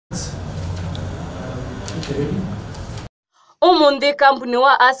Umundi kampuni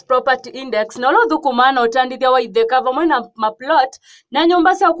wa As Property Index nolo dhukumana utandithia wa itheka vamwe na maplot na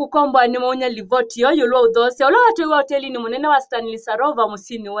nyumba cia kukombwa ni maunya livoti yo yulwa udhosia ula watu wa hoteli ni munene wa Stanley Sarova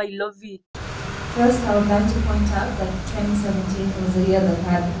musini wa Ilovi. First, I would like to point out that 2017 was a year that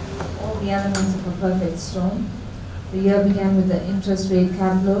had all the elements of a perfect storm. The year began with the interest rate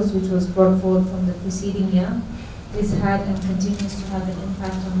cap lows, which was brought forward from the preceding year. This had and continues to have an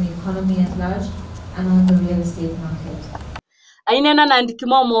impact on the economy at large and on the real estate market. Ainena na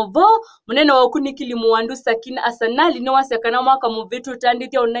ndikimo movo munene wa ukunikili muwandu sakina asanali ni wasekana mwaka muvitu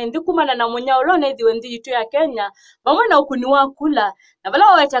utandithia unaindi kumana na munya ulona ithiwe nthi yitu ya Kenya vamwe na ukuni wa kula na vala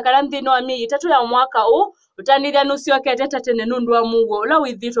wawetakana nthini wa miei 3 ya mwaka u utandithia nusu wakete tatene nundu wa mugo ula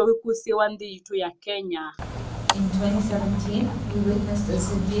withitwa wikusi wa nthi yitu ya Kenya. In 2017, we witnessed a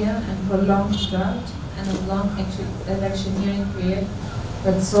severe and prolonged drought and a long electioneering period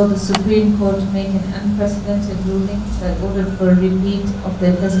that saw the Supreme Court make an unprecedented ruling that ordered for a repeat of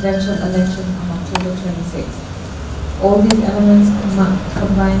the presidential election on October 26. All these elements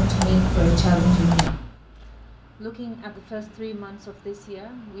combined to make for a challenging year. Looking at the first 3 months of this year,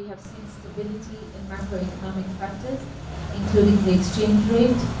 we have seen stability in macroeconomic factors, including the exchange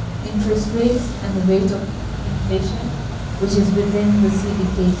rate, interest rates, and the rate of inflation, which is within the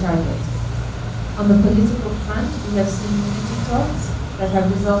CBK target. On the political front, we have seen unity talks that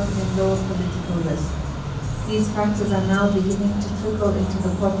have resulted in lower political risk. These factors are now beginning to trickle into the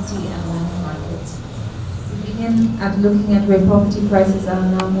property and land markets. We begin at looking at where property prices are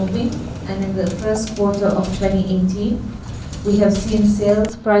now moving, and in the first quarter of 2018, we have seen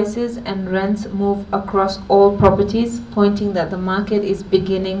sales prices and rents move across all properties, pointing that the market is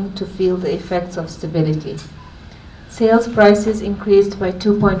beginning to feel the effects of stability. Sales prices increased by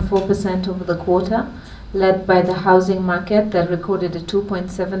 2.4% over the quarter, led by the housing market that recorded a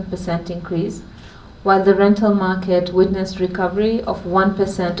 2.7% increase, while the rental market witnessed recovery of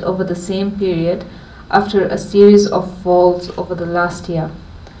 1% over the same period after a series of falls over the last year.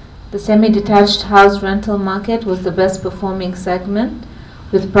 The semi-detached house rental market was the best performing segment,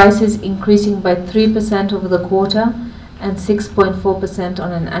 with prices increasing by 3% over the quarter and 6.4%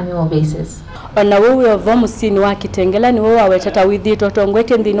 on an annual basis. Ona wewe wa musini wa Kitengela ni wewe awetata withito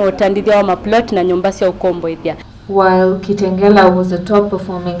tongwete nthini utandithia wa maplot na nyumba cia ukomboithia. While Kitengela was the top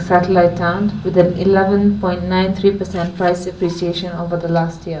performing satellite town with an 11.93% price appreciation over the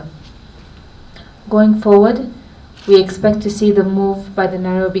last year. Going forward, we expect to see the move by the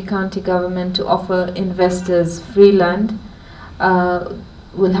Nairobi County government to offer investors free land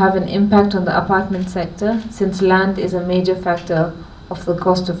will have an impact on the apartment sector, since land is a major factor of the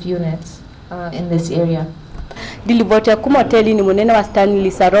cost of units in this area. Dilivoti ya kuma hoteli ni munene wa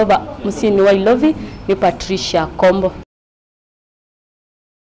Stanley Sarova musini wa Ilovi ni Patricia Kombo.